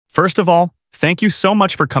First of all, thank you so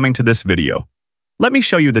much for coming to this video. Let me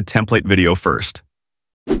show you the template video first.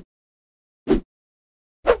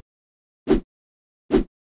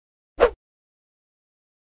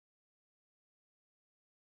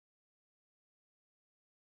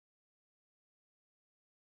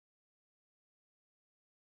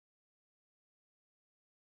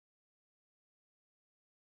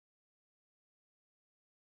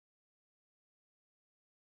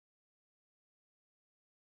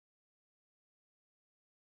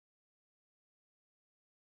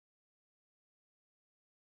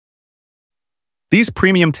 These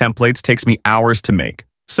premium templates takes me hours to make,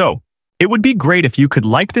 so it would be great if you could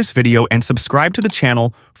like this video and subscribe to the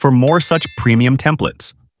channel for more such premium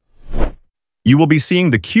templates. You will be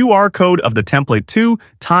seeing the QR code of the template 2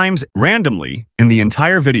 times randomly in the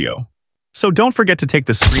entire video, so don't forget to take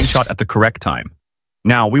the screenshot at the correct time.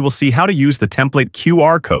 Now we will see how to use the template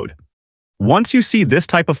QR code. Once you see this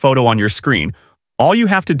type of photo on your screen, all you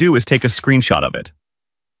have to do is take a screenshot of it.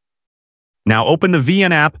 Now open the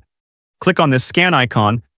VN app. Click on this scan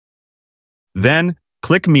icon, then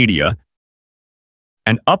click Media,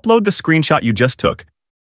 and upload the screenshot you just took.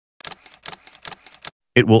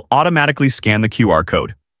 It will automatically scan the QR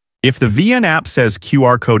code. If the VN app says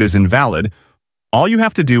QR code is invalid, all you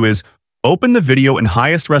have to do is open the video in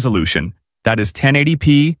highest resolution, that is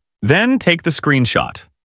 1080p, then take the screenshot.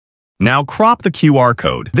 Now crop the QR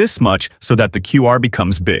code this much so that the QR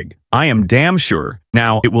becomes big. I am damn sure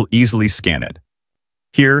now it will easily scan it.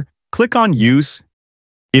 Here, click on Use.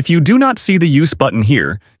 If you do not see the Use button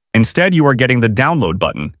here, instead you are getting the Download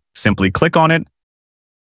button. Simply click on it.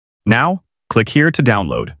 Now, click here to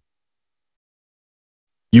download.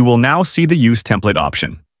 You will now see the Use template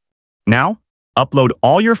option. Now, upload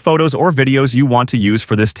all your photos or videos you want to use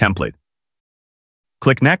for this template.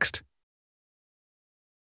 Click Next.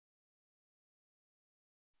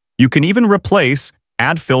 You can even replace,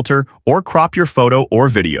 add filter, or crop your photo or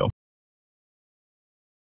video.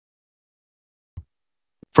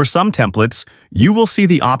 For some templates, you will see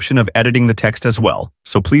the option of editing the text as well,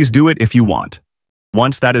 so please do it if you want.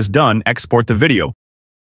 Once that is done, export the video.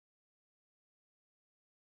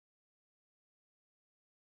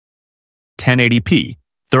 (1080p),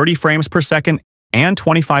 30 frames per second, and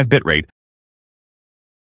 25 bitrate.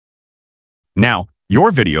 Now,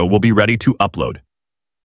 your video will be ready to upload.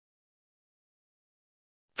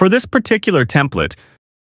 For this particular template,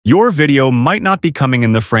 your video might not be coming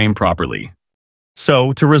in the frame properly.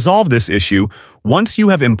 So, to resolve this issue, once you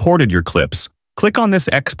have imported your clips, click on this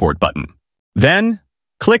Export button. Then,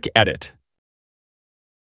 click Edit.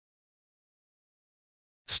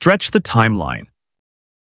 Stretch the timeline.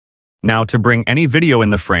 Now, to bring any video in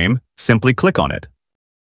the frame, simply click on it.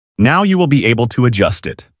 Now you will be able to adjust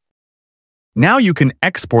it. Now you can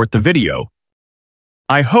export the video.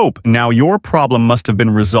 I hope now your problem must have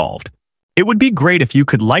been resolved. It would be great if you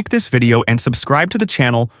could like this video and subscribe to the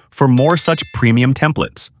channel for more such premium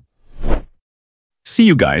templates. See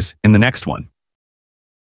you guys in the next one.